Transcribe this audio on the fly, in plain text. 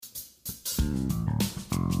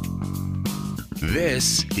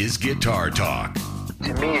This is Guitar Talk.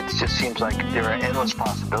 To me, it just seems like there are endless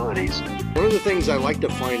possibilities. One of the things I like to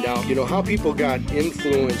find out, how people got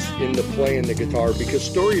influenced into playing the guitar, because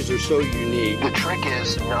stories are so unique. The trick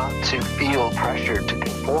is not to feel pressure to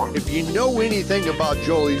conform. If you know anything about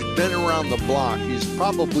Joel, he's been around the block. He's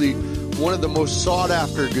probably one of the most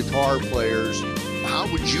sought-after guitar players.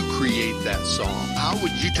 How would you create that song? How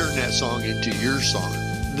would you turn that song into your song?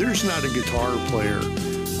 There's not a guitar player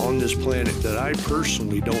on this planet that I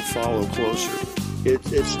personally don't follow closer.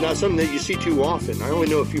 It's not something that you see too often. I only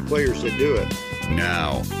know a few players that do it.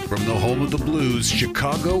 Now, from the home of the blues,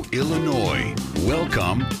 Chicago, Illinois,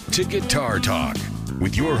 welcome to Guitar Talk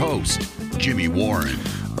with your host, Jimmy Warren.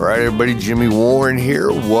 All right, everybody, Jimmy Warren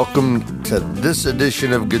here. Welcome to this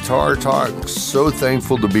edition of Guitar Talk. So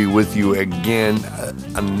thankful to be with you again,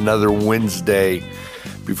 another Wednesday.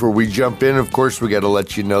 Before we jump in, of course, we got to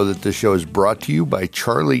let you know that this show is brought to you by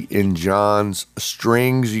Charlie and John's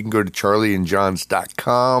Strings. You can go to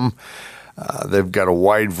charlieandjohns.com. They've got a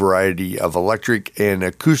wide variety of electric and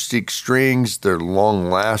acoustic strings. They're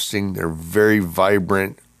long-lasting. They're very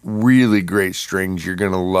vibrant. Really great strings. You're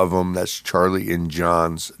going to love them. That's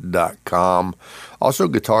charlieandjohns.com. Also,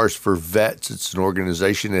 Guitars for Vets. It's an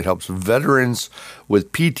organization that helps veterans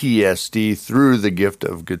with PTSD through the gift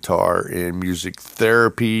of guitar and music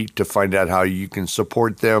therapy. To find out how you can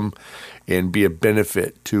support them and be a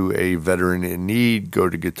benefit to a veteran in need, go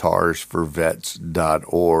to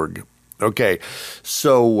guitarsforvets.org. Okay,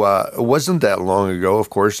 so it wasn't that long ago,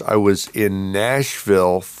 of course, I was in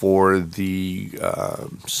Nashville for the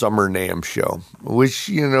Summer NAMM show,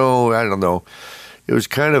 which, I don't know, it was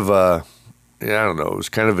kind of a, it was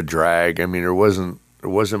kind of a drag. I mean, there wasn't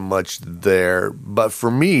much there, but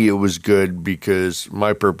for me, it was good because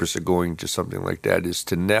my purpose of going to something like that is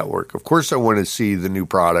to network. Of course, I want to see the new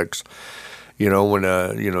products, want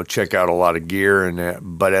to, check out a lot of gear and that.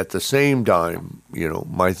 But at the same time,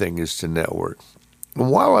 my thing is to network.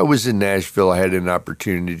 And while I was in Nashville, I had an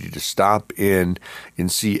opportunity to stop in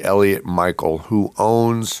and see Elliot Michael, who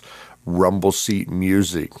owns Rumble Seat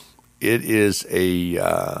Music. It is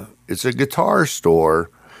it's a guitar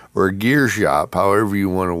store or a gear shop, however you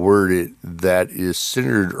want to word it, that is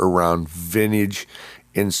centered around vintage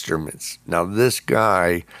instruments. Now, this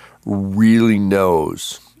guy really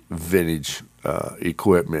knows vintage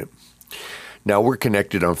equipment. Now, we're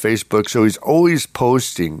connected on Facebook, so he's always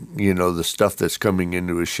posting, the stuff that's coming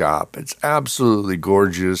into his shop. It's absolutely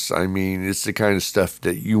gorgeous. I mean, it's the kind of stuff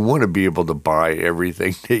that you want to be able to buy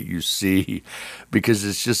everything that you see because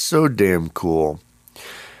it's just so damn cool.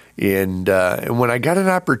 And when I got an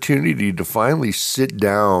opportunity to finally sit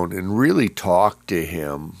down and really talk to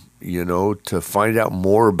him, to find out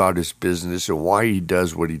more about his business and why he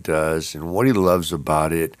does what he does and what he loves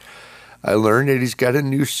about it, I learned that he's got a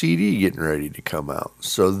new CD getting ready to come out.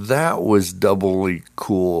 So that was doubly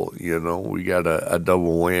cool. We got a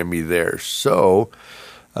double whammy there. So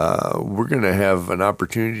we're going to have an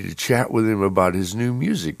opportunity to chat with him about his new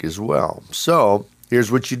music as well. So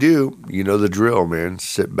here's what you do. You know the drill, man.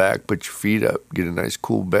 Sit back, put your feet up, get a nice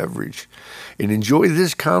cool beverage, and enjoy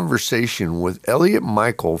this conversation with Elliot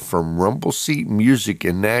Michael from Rumble Seat Music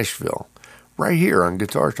in Nashville, right here on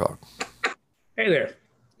Guitar Talk. Hey there.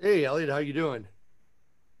 Hey, Elliot, how you doing?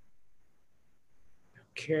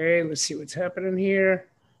 Okay, let's see what's happening here.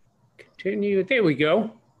 Continue. There we go.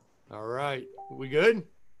 All right. We good?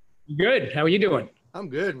 Good. How are you doing? I'm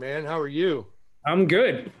good, man. How are you? I'm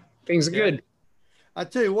good. Things are good. I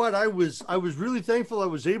tell you what, I was really thankful I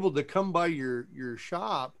was able to come by your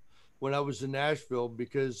shop when I was in Nashville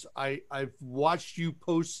because I've watched you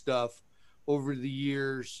post stuff over the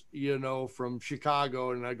years, from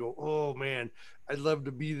Chicago, and I go, oh man, I'd love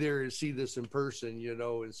to be there and see this in person,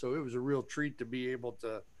 and so it was a real treat to be able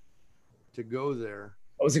to go there.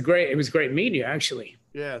 It was great meeting you, actually.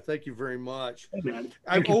 Yeah, thank you very much. Hey, man.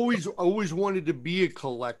 I've always wanted to be a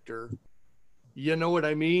collector, you know what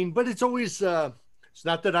I mean? But it's always it's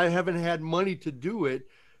not that I haven't had money to do it.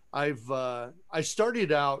 I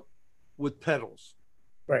started out with pedals.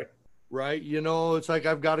 Right. It's like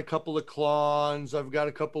I've got a couple of Klons. I've got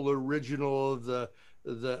a couple of original of the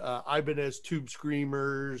Ibanez Tube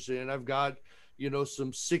Screamers. And I've got,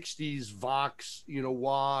 some 60s Vox,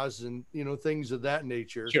 wahs and, things of that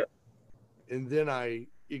nature. Sure. And then I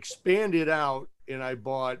expanded out and I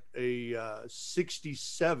bought a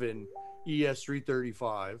 67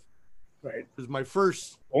 ES335. Right. It was my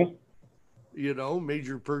first,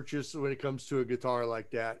 major purchase when it comes to a guitar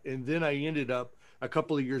like that. And then I ended up, a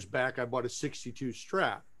couple of years back, I bought a 62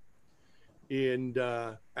 Strat. And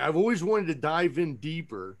I've always wanted to dive in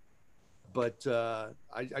deeper, but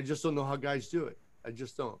I just don't know how guys do it. I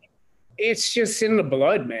just don't. It's just in the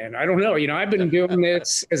blood, man. I don't know. I've been doing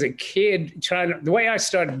this as a kid, the way I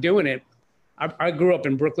started doing it, I grew up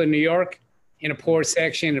in Brooklyn, New York, in a poor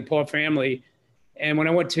section, a poor family. And when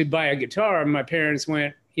I went to buy a guitar, my parents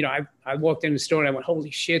went, I walked in the store and I went,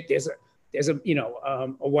 holy shit, there's a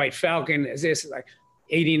white Falcon. There's this like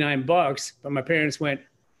 $89. But my parents went,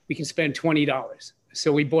 we can spend $20.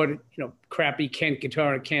 So we bought, crappy Kent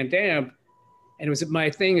guitar and Kent amp. And it was my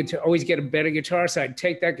thing to always get a better guitar. So I'd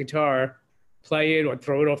take that guitar, play it or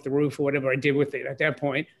throw it off the roof or whatever I did with it at that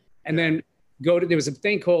point. And then there was a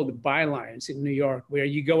thing called the Bylines in New York where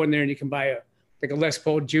you go in there and you can buy a Les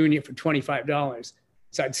Paul Junior for $25.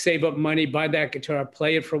 So I'd save up money, buy that guitar,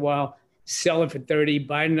 play it for a while, sell it for 30,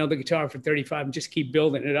 buy another guitar for 35 and just keep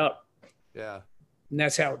building it up. Yeah. And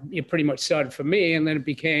that's how it pretty much started for me. And then it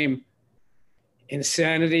became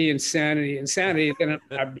insanity. Then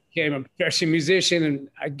I became a professional musician and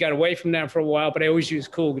I got away from that for a while, but I always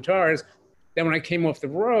used cool guitars. Then when I came off the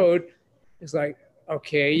road, it's like,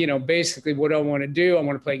 okay, basically what I want to do, I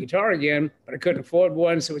want to play guitar again, but I couldn't afford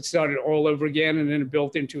one. So it started all over again. And then it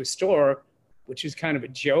built into a store, which was kind of a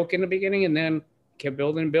joke in the beginning. And then kept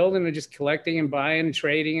building and just collecting and buying and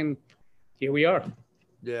trading. And here we are.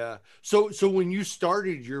 Yeah. So when you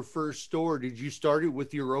started your first store, did you start it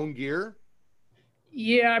with your own gear?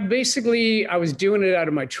 Yeah, basically, I was doing it out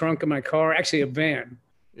of my trunk of my car, actually a van.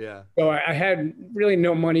 Yeah. So I had really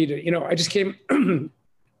no money to, I just came,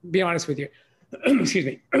 be honest with you, excuse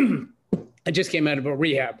me, I just came out of a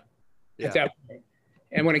rehab at that point.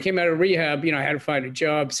 And when I came out of rehab, I had to find a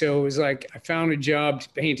job. So it was like I found a job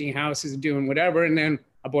painting houses and doing whatever. And then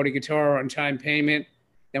I bought a guitar on time payment.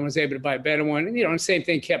 Then was able to buy a better one. And, the same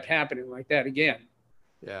thing kept happening like that again.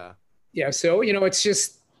 Yeah. Yeah. So, it's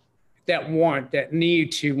just that that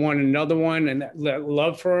need to want another one and that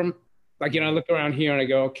love for them. Like, I look around here and I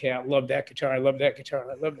go, okay, I love that guitar. I love that guitar.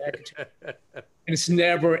 I love that guitar. And it's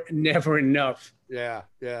never enough. Yeah.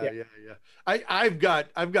 I've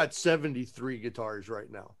got 73 guitars right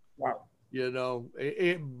now. Wow.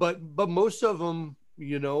 But most of them,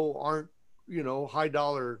 aren't, high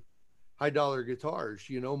dollar guitars.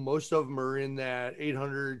 Most of them are in that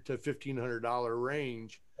 $800 to $1,500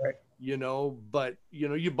 range. Right. But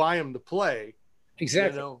you buy them to play.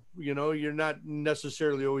 Exactly. You're not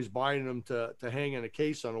necessarily always buying them to hang in a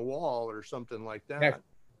case on a wall or something like that. Exactly.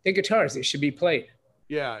 The guitars, they should be played.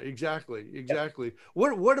 Yeah, exactly.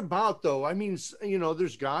 What about though? I mean,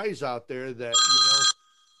 there's guys out there that,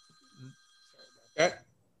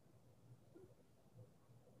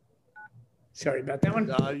 Sorry about that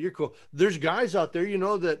one. You're cool. There's guys out there,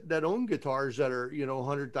 that own guitars that are,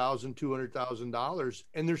 $100,000, $200,000,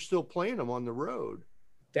 and they're still playing them on the road.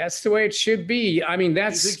 That's the way it should be. I mean,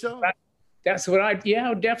 You think so? that's what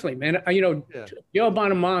definitely, man. Joe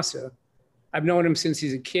Bonamassa, I've known him since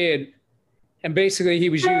he's a kid. And basically he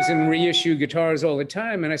was using reissue guitars all the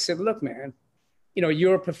time. And I said, look, man,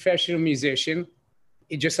 you're a professional musician.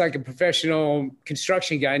 You're just like a professional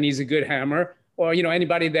construction guy needs a good hammer or,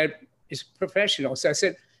 anybody that is professional. So I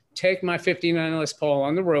said, take my 59 Les Paul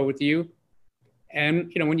on the road with you.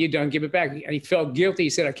 And, when you're done, give it back. And he felt guilty. He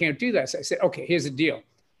said, I can't do that. So I said, okay, here's the deal.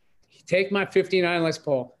 Take my 59 Les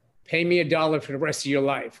Paul, pay me $1 for the rest of your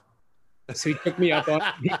life. So he took me up on,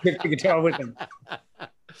 he took the guitar with him.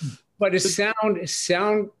 But his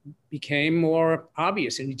sound became more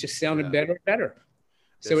obvious and he just sounded better and better.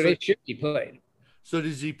 So it should be played. So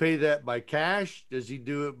does he pay that by cash? Does he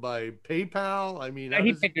do it by PayPal? I mean,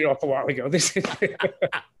 he paid it off a while ago.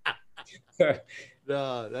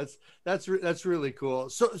 That's really cool.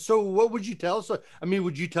 So what would you tell?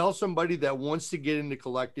 Would you tell somebody that wants to get into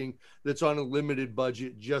collecting that's on a limited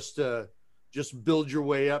budget just build your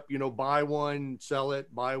way up, buy one, sell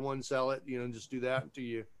it, buy one, sell it, just do that to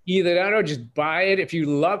you? Either that or just buy it. If you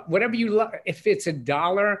love whatever you love, if it's $1,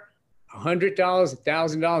 $100, $1,000,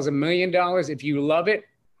 $1 million, if you love it,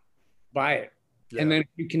 buy it. Yeah. And then if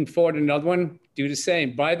you can afford another one, do the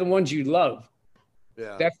same. Buy the ones you love.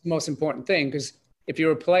 Yeah. That's the most important thing. Because if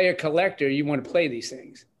you're a player collector, you want to play these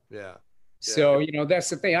things. Yeah. So, that's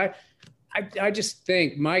the thing. I just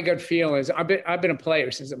think my gut feel is I've been a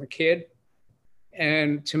player since I'm a kid.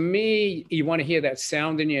 And to me, you want to hear that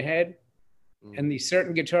sound in your head. And these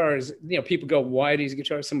certain guitars, people go, why are these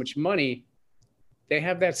guitars so much money? They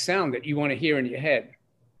have that sound that you want to hear in your head.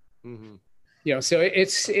 Mm-hmm. So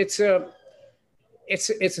it's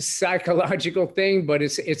a psychological thing, but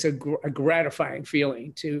it's a gratifying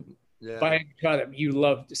feeling to buy a guitar that you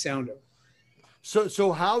love the sound of.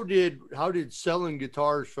 So how did selling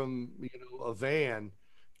guitars from a van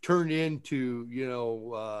turn into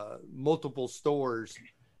multiple stores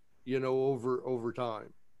over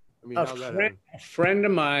time? I mean, a friend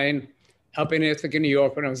of mine, up in Ithaca, New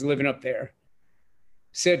York, when I was living up there,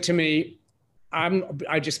 said to me,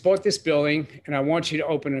 I just bought this building and I want you to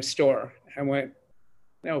open a store. I went,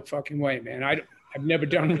 no fucking way, man. I've never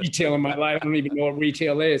done retail in my life. I don't even know what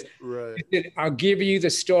retail is. Right. He said, I'll give you the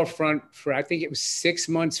storefront for, I think it was 6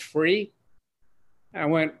 months free. I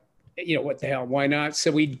went, you know, what the hell, why not?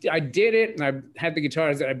 So I did it, and I had the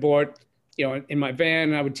guitars that I bought, you know, in my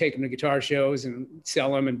van. I would take them to guitar shows and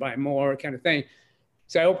sell them and buy more kind of thing.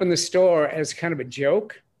 So I opened the store as kind of a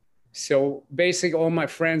joke. So basically all my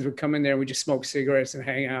friends would come in there and we just smoke cigarettes and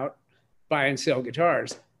hang out, buy and sell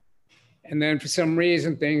guitars. And then for some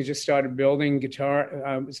reason, things just started building.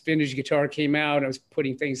 Vintage guitar came out. I was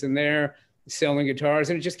putting things in there, selling guitars,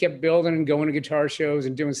 and it just kept building and going to guitar shows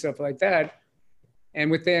and doing stuff like that. And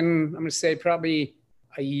within, I'm going to say probably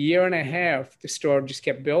a year and a half, the store just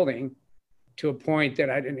kept building to a point that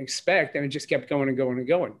I didn't expect. And it just kept going and going and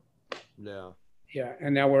going. Yeah. Yeah.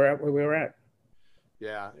 And now we're at where we were at.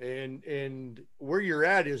 Yeah. And where you're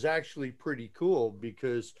at is actually pretty cool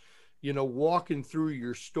because, you know, walking through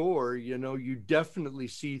your store, you know, you definitely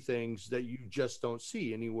see things that you just don't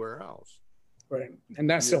see anywhere else. Right. And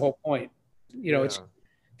that's the whole point. You know,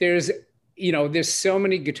 there's so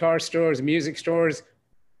many guitar stores, music stores.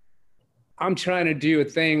 I'm trying to do a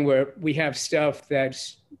thing where we have stuff that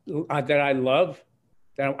I love,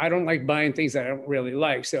 that I don't like buying things that I don't really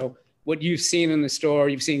like. So what you've seen in the store,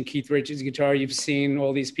 you've seen Keith Richards' guitar, you've seen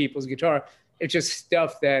all these people's guitar. It's just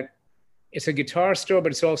stuff that it's a guitar store,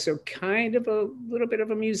 but it's also kind of a little bit of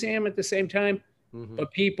a museum at the same time. Mm-hmm.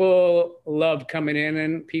 But people love coming in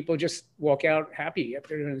and people just walk out happy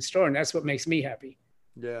after they're in the store. And that's what makes me happy.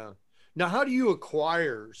 Yeah. Now, how do you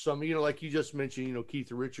acquire some, you know, like you just mentioned, you know,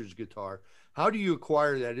 Keith Richards' guitar? How do you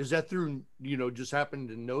acquire that? Is that through, you know, just happening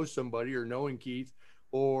to know somebody or knowing Keith?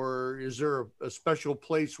 Or is there a special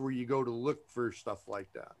place where you go to look for stuff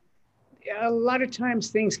like that? Yeah, a lot of times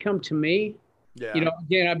things come to me. Yeah. You know,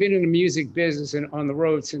 again, I've been in the music business and on the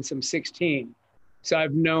road since I'm 16. So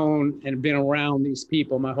I've known and been around these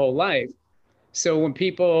people my whole life. So when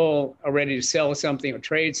people are ready to sell something or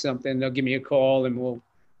trade something, they'll give me a call and we'll,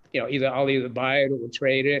 you know, I'll either buy it or we'll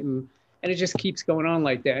trade it. And it just keeps going on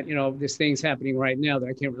like that. You know, there's things happening right now that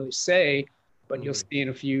I can't really say, but you'll see in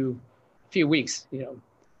a few weeks, you know.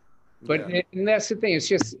 But and that's the thing.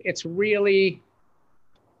 It's really,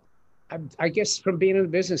 I guess from being in the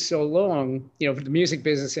business so long, you know, for the music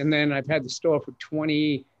business, and then I've had the store for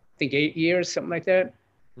 8 years, something like that,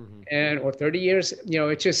 or 30 years. You know,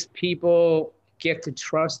 it's just people get to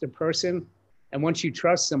trust a person. And once you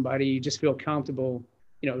trust somebody, you just feel comfortable,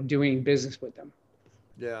 you know, doing business with them.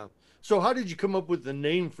 Yeah. So how did you come up with the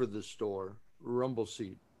name for the store, Rumble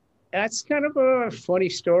Seat? That's kind of a funny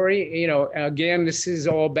story. You know, again, this is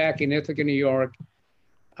all back in Ithaca, New York.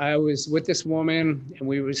 I was with this woman and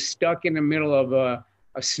we were stuck in the middle of a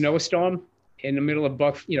snowstorm in the middle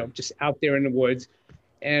of just out there in the woods.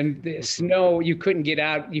 And the snow, you couldn't get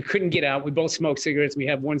out. We both smoked cigarettes. We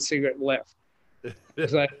have one cigarette left. It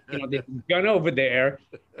was like, you know, the gun over there.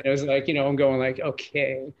 And it was like, you know, I'm going like,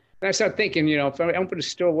 okay. And I started thinking, you know, if I open a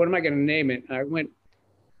store, what am I going to name it? And I went,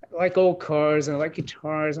 I like old cars and I like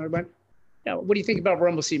guitars. And I went, now, what do you think about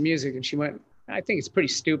Rumble Seat Music? And she went, I think it's pretty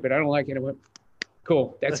stupid. I don't like it. I went,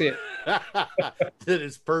 cool. That's it. That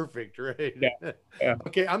is perfect, right? Yeah.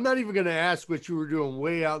 Okay. I'm not even going to ask what you were doing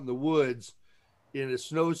way out in the woods in a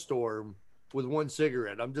snowstorm with one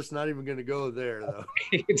cigarette. I'm just not even going to go there, though.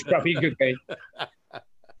 It's probably a good thing.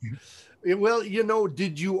 Well, you know,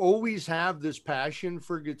 did you always have this passion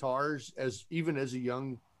for guitars even as a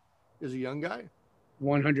young guy?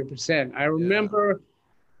 100%. I remember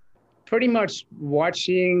pretty much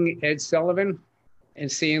watching Ed Sullivan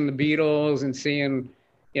and seeing the Beatles and seeing,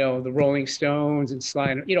 you know, the Rolling Stones and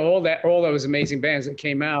Sly, you know, all those amazing bands that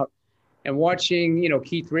came out, and watching, you know,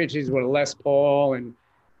 Keith Richards with a Les Paul and,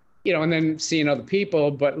 you know, and then seeing other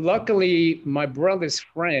people. But luckily, my brother's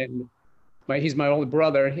friend, he's my older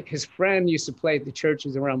brother, his friend used to play at the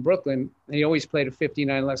churches around Brooklyn, and he always played a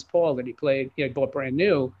 59 Les Paul that he bought brand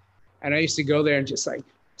new. And I used to go there and just like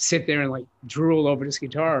sit there and like drool over this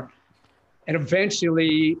guitar. And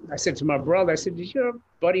eventually I said to my brother, I said, does your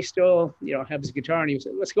buddy still, you know, have his guitar? And he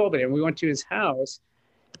said, let's go over there. And we went to his house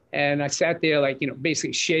and I sat there like, you know,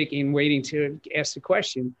 basically shaking, waiting to ask the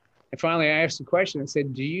question. And finally I asked the question. I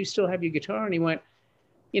said, do you still have your guitar? And he went,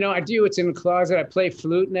 you know, I do. It's in the closet. I play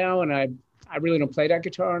flute now. And I really don't play that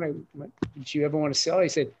guitar. And I went, did you ever want to sell it? He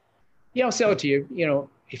said, yeah, I'll sell it to you. You know,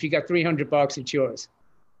 if you got $300, it's yours.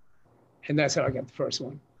 And that's how I got the first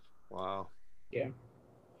one. Wow. Yeah.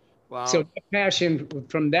 Wow. So the passion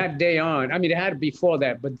from that day on, I mean, it had before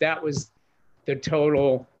that, but that was the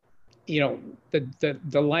total,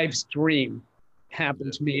 the life's dream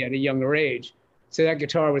happened to me at a younger age. So that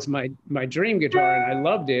guitar was my dream guitar, and I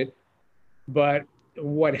loved it. But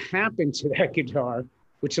what happened to that guitar,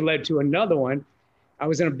 which led to another one, I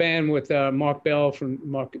was in a band with Mark Bell from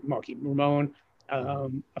Marky Ramone,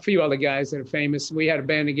 a few other guys that are famous. We had a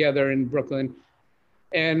band together in Brooklyn,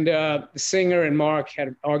 and the singer and Mark had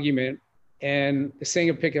an argument, and the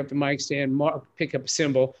singer picked up the mic stand, Mark picked up a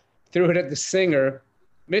cymbal, threw it at the singer,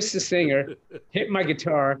 missed the singer, hit my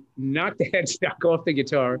guitar, knocked the headstock off the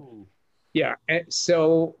guitar. Ooh. Yeah. And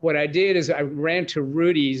so what I did is I ran to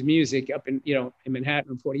Rudy's Music up in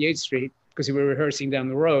Manhattan on 48th Street, because we were rehearsing down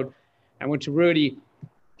the road. I went to Rudy,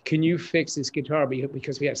 can you fix this guitar?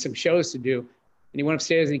 Because we had some shows to do. And he went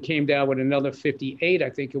upstairs and he came down with another 58, I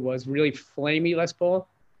think it was, really flamey Les Paul.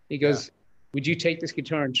 He goes, would you take this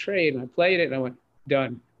guitar and trade? And I played it and I went,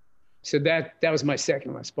 done. So that was my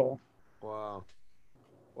second Les Paul. Wow.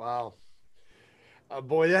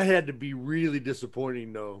 Boy, that had to be really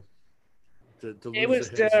disappointing, though. To it was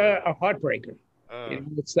a heartbreaker.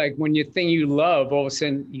 It's like when you thing you love, all of a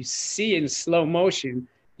sudden you see in slow motion,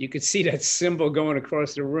 you could see that cymbal going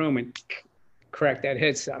across the room and crack that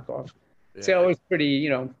headstock off. Yeah. So it was pretty,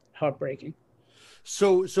 heartbreaking.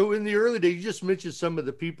 So in the early days, you just mentioned some of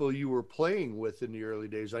the people you were playing with in the early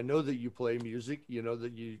days. I know that you play music,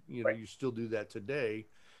 that right. You still do that today.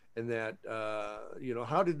 And that,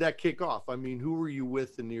 how did that kick off? I mean, who were you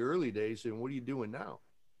with in the early days and what are you doing now?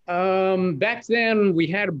 Back then we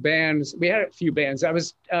had a few bands. I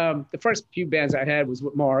was, the first few bands I had was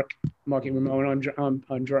with Marky Ramone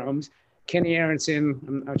on drums. Kenny Aronson,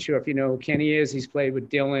 I'm not sure if you know who Kenny is. He's played with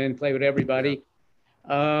Dylan, played with everybody.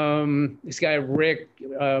 Yeah. This guy, Rick,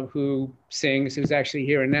 who sings, who's actually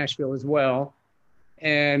here in Nashville as well.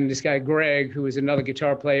 And this guy, Greg, who is another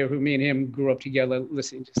guitar player who me and him grew up together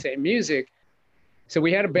listening to the same music. So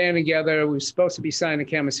we had a band together. We were supposed to be signed to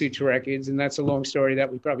Kamasutra Records, and that's a long story that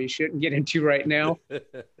we probably shouldn't get into right now.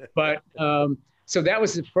 But so that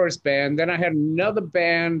was the first band. Then I had another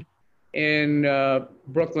band in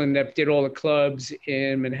Brooklyn that did all the clubs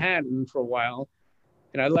in Manhattan for a while.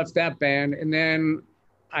 And I left that band. And then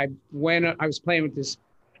I was playing with this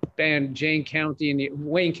band, Wayne County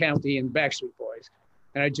and Backstreet Boys.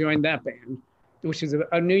 And I joined that band, which is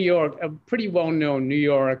a pretty well-known New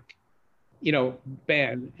York,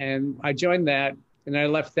 band. And I joined that and I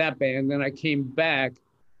left that band. Then I came back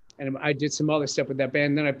and I did some other stuff with that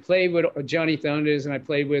band. Then I played with Johnny Thunders and I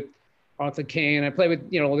played with Arthur Kane. I played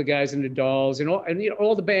with, all the guys in the Dolls and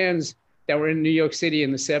all the bands that were in New York City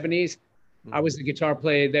in the 70s. Mm-hmm. I was the guitar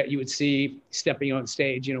player that you would see stepping on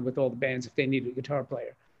stage, with all the bands if they needed a guitar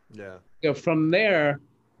player. Yeah. So from there,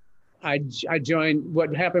 I joined.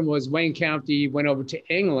 What happened was Wayne County went over to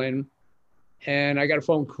England, and I got a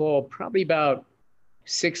phone call probably about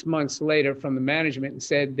 6 months later from the management and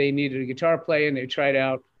said they needed a guitar player, and they tried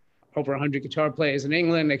out over 100 guitar players in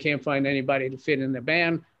England. They can't find anybody to fit in their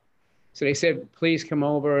band. So they said, please come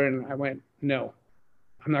over. And I went, no,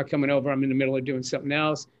 I'm not coming over. I'm in the middle of doing something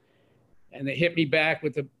else. And they hit me back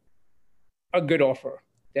with a good offer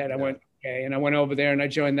that I went, okay. And I went over there and I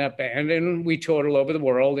joined that band and we toured all over the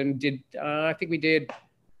world and did, I think we did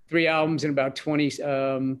 3 albums and about 20,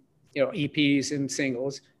 EPs and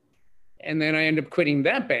singles. And then I ended up quitting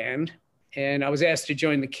that band and I was asked to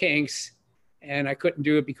join the Kinks and I couldn't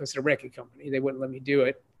do it because of the record company. They wouldn't let me do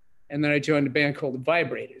it. And then I joined a band called the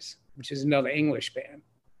Vibrators, which is another English band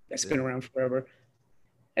that's been around forever.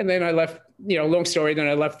 And then I left, long story, then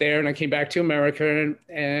I left there and I came back to America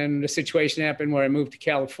and the situation happened where I moved to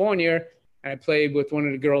California and I played with one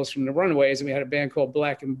of the girls from the Runaways and we had a band called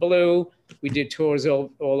Black and Blue. We did tours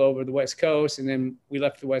all over the West Coast and then we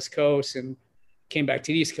left the West Coast and came back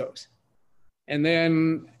to the East Coast. And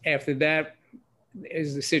then after that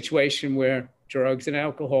is the situation where drugs and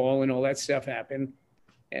alcohol and all that stuff happened.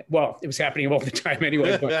 Well, it was happening all the time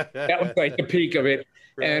anyway, but that was like the peak of it.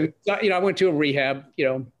 Right. And, I went to a rehab,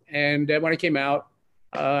 and when I came out,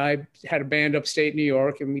 I had a band upstate New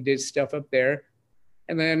York and we did stuff up there.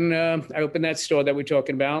 And then I opened that store that we're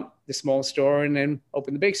talking about, the small store, and then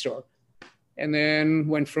opened the big store. And then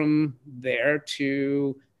went from there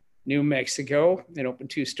to New Mexico and opened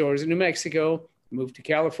 2 stores in New Mexico, moved to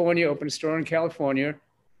California, opened a store in California,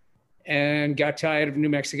 and got tired of New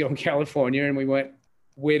Mexico and California. And we went,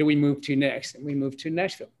 where do we move to next? And we moved to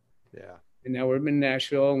Nashville. Yeah. And now we're in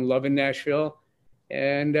Nashville and loving Nashville.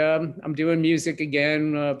 And I'm doing music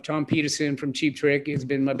again. Tom Peterson from Cheap Trick has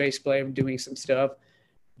been my bass player, doing some stuff.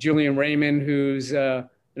 Julian Raymond, who's an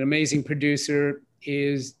amazing producer,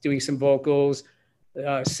 is doing some vocals.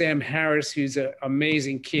 Sam Harris, who's an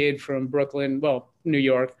amazing kid from Brooklyn, well, New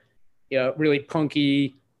York, really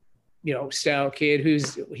punky, style kid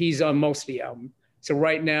he's on most of the album. So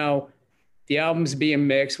right now, the album's being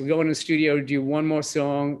mixed. We go in the studio to do one more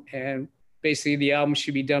song, and basically the album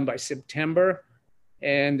should be done by September.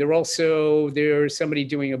 And there's somebody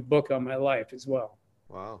doing a book on my life as well.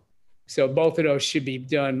 Wow. So both of those should be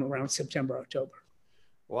done around September, October.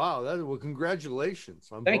 Wow. Well, congratulations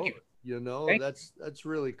on Thank both. you. That's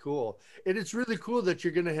really cool. And it's really cool that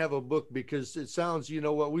you're going to have a book, because it sounds, we've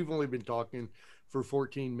only been talking for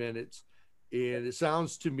 14 minutes. And it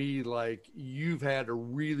sounds to me like you've had a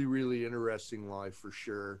really, really interesting life for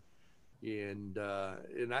sure. And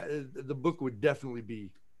the book would definitely be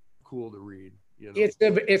cool to read.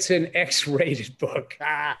 It's an X-rated book.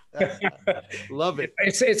 Love it.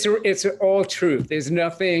 It's all truth. There's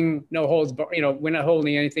nothing, no holds barred. We're not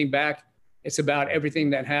holding anything back. It's about everything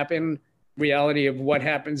that happened, reality of what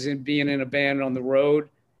happens in being in a band on the road,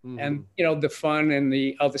 and the fun and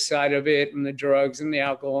the other side of it, and the drugs and the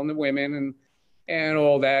alcohol and the women and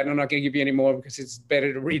all that. And I'm not going to give you any more because it's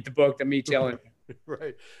better to read the book than me telling you.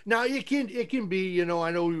 Right. Now it can be, I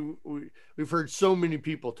know we've heard so many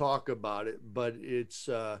people talk about it, but it's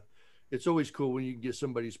always cool when you get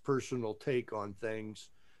somebody's personal take on things.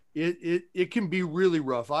 It can be really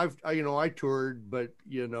rough. I toured, but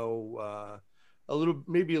a little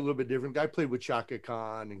bit different. I played with Chaka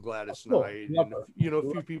Khan and Gladys Knight, and a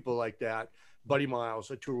few people like that. Buddy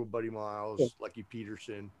Miles. I toured with Buddy Miles, Lucky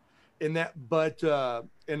Peterson, and that. But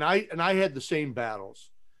and I had the same battles.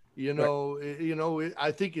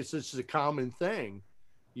 I think it's just a common thing,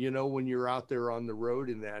 when you're out there on the road,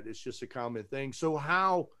 and that it's just a common thing. So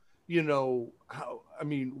what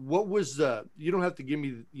was you don't have to give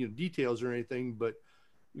me, details or anything, but,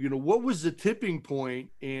 what was the tipping point,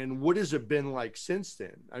 and what has it been like since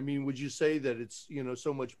then? I mean, would you say that it's,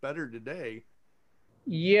 so much better today?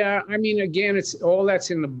 Yeah. I mean, again, it's all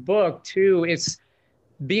that's in the book too. It's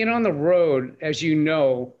being on the road, as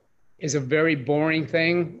is a very boring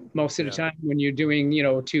thing most of the time when you're doing, a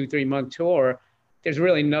 2-3 month tour. There's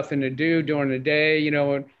really nothing to do during the day,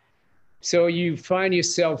 so you find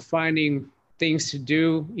yourself finding things to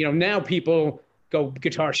do. Now people go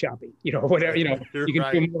guitar shopping, whatever, you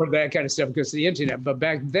can do more of that kind of stuff because of the internet. But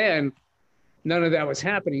back then, none of that was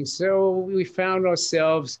happening. So we found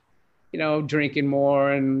ourselves, drinking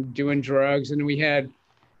more and doing drugs. And we had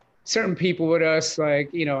certain people with us,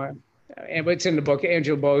 like, and it's in the book.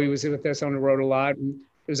 Angela Bowie was with us on the road a lot, and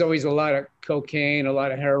there was always a lot of cocaine, a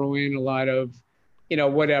lot of heroin, a lot of,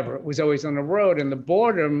 whatever. It was always on the road, and the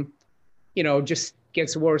boredom, just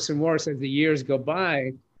gets worse and worse as the years go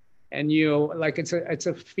by. And it's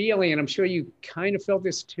a feeling, and I'm sure you kind of felt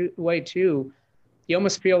this way too. You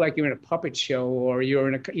almost feel like you're in a puppet show, or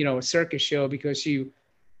you're in a circus show, because you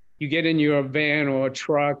get in your van or a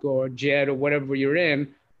truck or a jet or whatever you're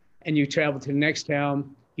in, and you travel to the next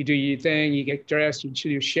town. You do your thing, you get dressed, you do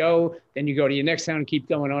your show, then you go to your next town and keep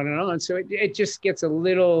going on and on. So it just gets a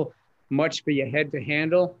little much for your head to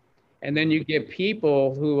handle. And then you get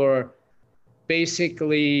people who are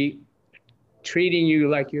basically treating you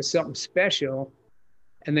like you're something special.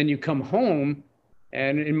 And then you come home,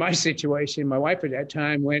 and in my situation, my wife at that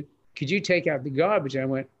time went, "Could you take out the garbage?" And I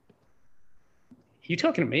went, "You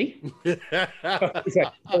talking to me?" It's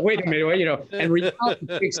like, oh, wait a minute, and reality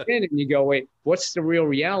kicks in, and you go, "Wait, what's the real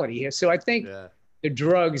reality here?" So I think the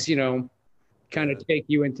drugs, kind of take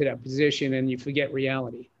you into that position, and you forget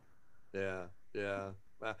reality. Yeah.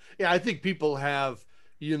 I think people have,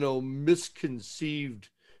 misconceived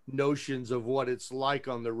notions of what it's like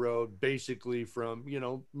on the road, basically from,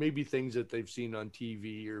 maybe things that they've seen on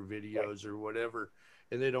TV or videos or whatever,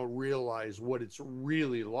 and they don't realize what it's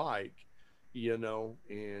really like.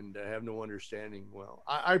 And I have no understanding. Well,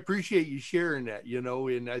 I appreciate you sharing that,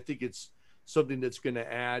 and I think it's something that's going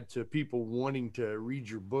to add to people wanting to read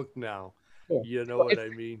your book now. What I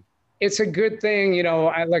mean? It's a good thing.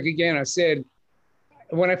 I said,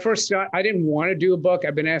 when I first started, I didn't want to do a book.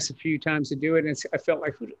 I've been asked a few times to do it. And I felt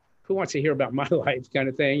like, who wants to hear about my life kind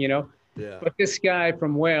of thing, Yeah. But this guy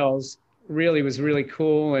from Wales was really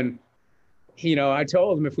cool. And, I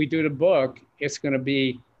told him, if we do the book, it's going to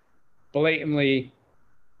be blatantly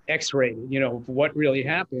X-rated, what really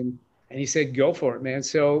happened. And he said, "Go for it, man."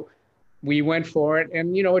 So we went for it.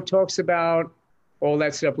 And, it talks about all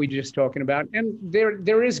that stuff we just talking about. And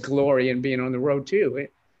there is glory in being on the road too.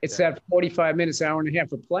 It's that 45 minutes, hour and a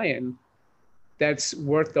half of playing that's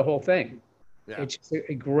worth the whole thing. Yeah. It's just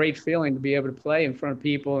a great feeling to be able to play in front of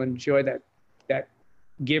people and enjoy that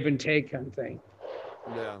give and take kind of thing.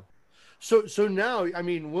 Yeah. So now, I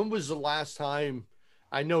mean, when was the last time?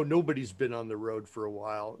 I know nobody's been on the road for a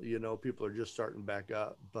while, people are just starting back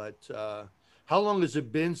up, but how long has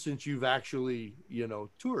it been since you've actually,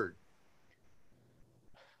 toured?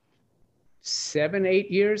 7,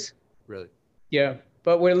 8 years. Really? Yeah,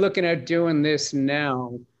 but we're looking at doing this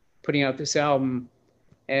now, putting out this album,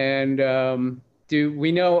 and do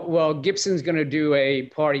we know? Well, Gibson's going to do a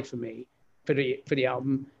party for me for the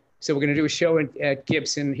album, so we're going to do a show at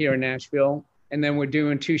Gibson here in Nashville, and then we're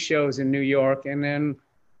doing 2 shows in New York, and then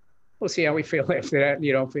we'll see how we feel after that.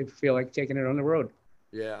 You know, if we feel like taking it on the road.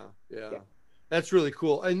 Yeah. That's really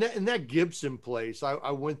cool. And that Gibson place,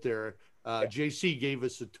 I went there. JC gave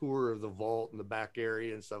us a tour of the vault in the back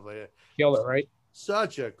area and stuff like that. Killer, right?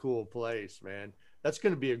 Such a cool place, man. That's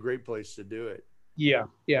going to be a great place to do it. Yeah.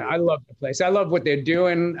 I love the place. I love what they're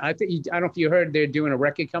doing. I don't know if you heard they're doing a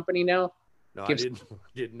record company now. No, Gibson. I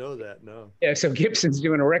didn't know that. No. Yeah, so Gibson's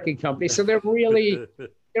doing a record company. So they're really,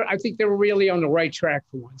 I think they're really on the right track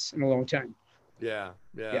for once in a long time. Yeah.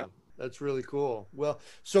 That's really cool. Well,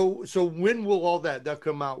 so when will all that'll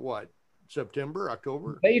come out? What? September,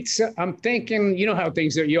 October? I'm thinking, you know how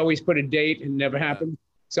things are, you always put a date and never happen.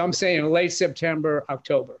 So I'm saying late September,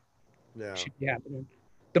 October. Yeah. Should be happening.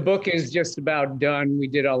 The book is just about done. We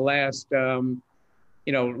did our last,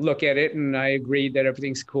 look at it, and I agreed that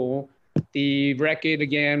everything's cool. The record,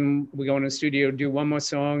 again, we go in the studio, do one more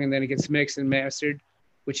song, and then it gets mixed and mastered,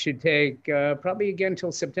 which should take probably again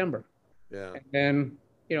till September. Yeah. And then,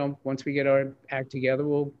 once we get our act together,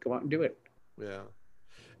 we'll go out and do it. Yeah.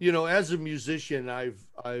 As a musician, I've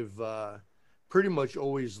pretty much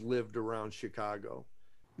always lived around Chicago.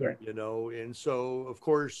 Right. And so of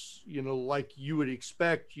course, like you would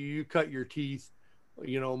expect, you cut your teeth,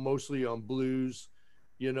 mostly on blues.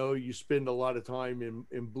 You spend a lot of time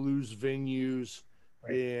in blues venues,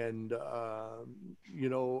 right. And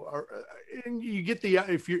and you get the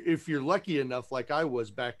if you're lucky enough, like I was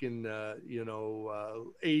back in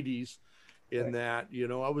 80s, in right. that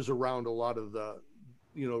I was around a lot of the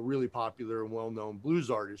really popular and well-known blues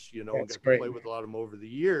artists, and got to play with a lot of them over the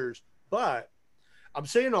years. But I'm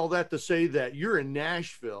saying all that to say that you're in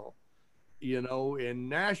Nashville, and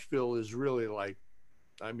Nashville is really like,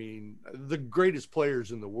 the greatest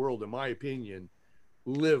players in the world, in my opinion,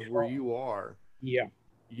 live where you are. Yeah.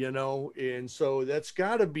 And so that's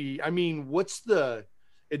gotta be,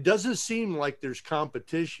 it doesn't seem like there's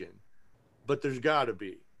competition, but there's gotta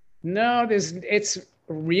be. No, it's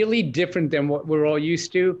really different than what we're all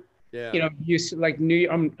used to. Yeah. Used to, like New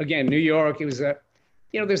York, it was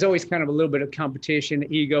there's always kind of a little bit of competition,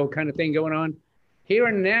 ego kind of thing going on. Here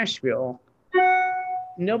in Nashville,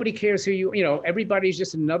 nobody cares who everybody's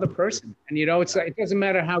just another person. And, it's like, it doesn't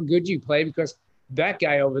matter how good you play, because that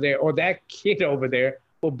guy over there or that kid over there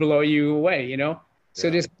will blow you away, So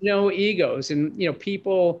there's no egos, and,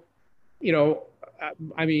 people,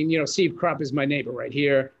 Steve Kropp is my neighbor right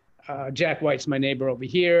here. Jack White's my neighbor over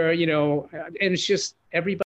here, and it's just everybody.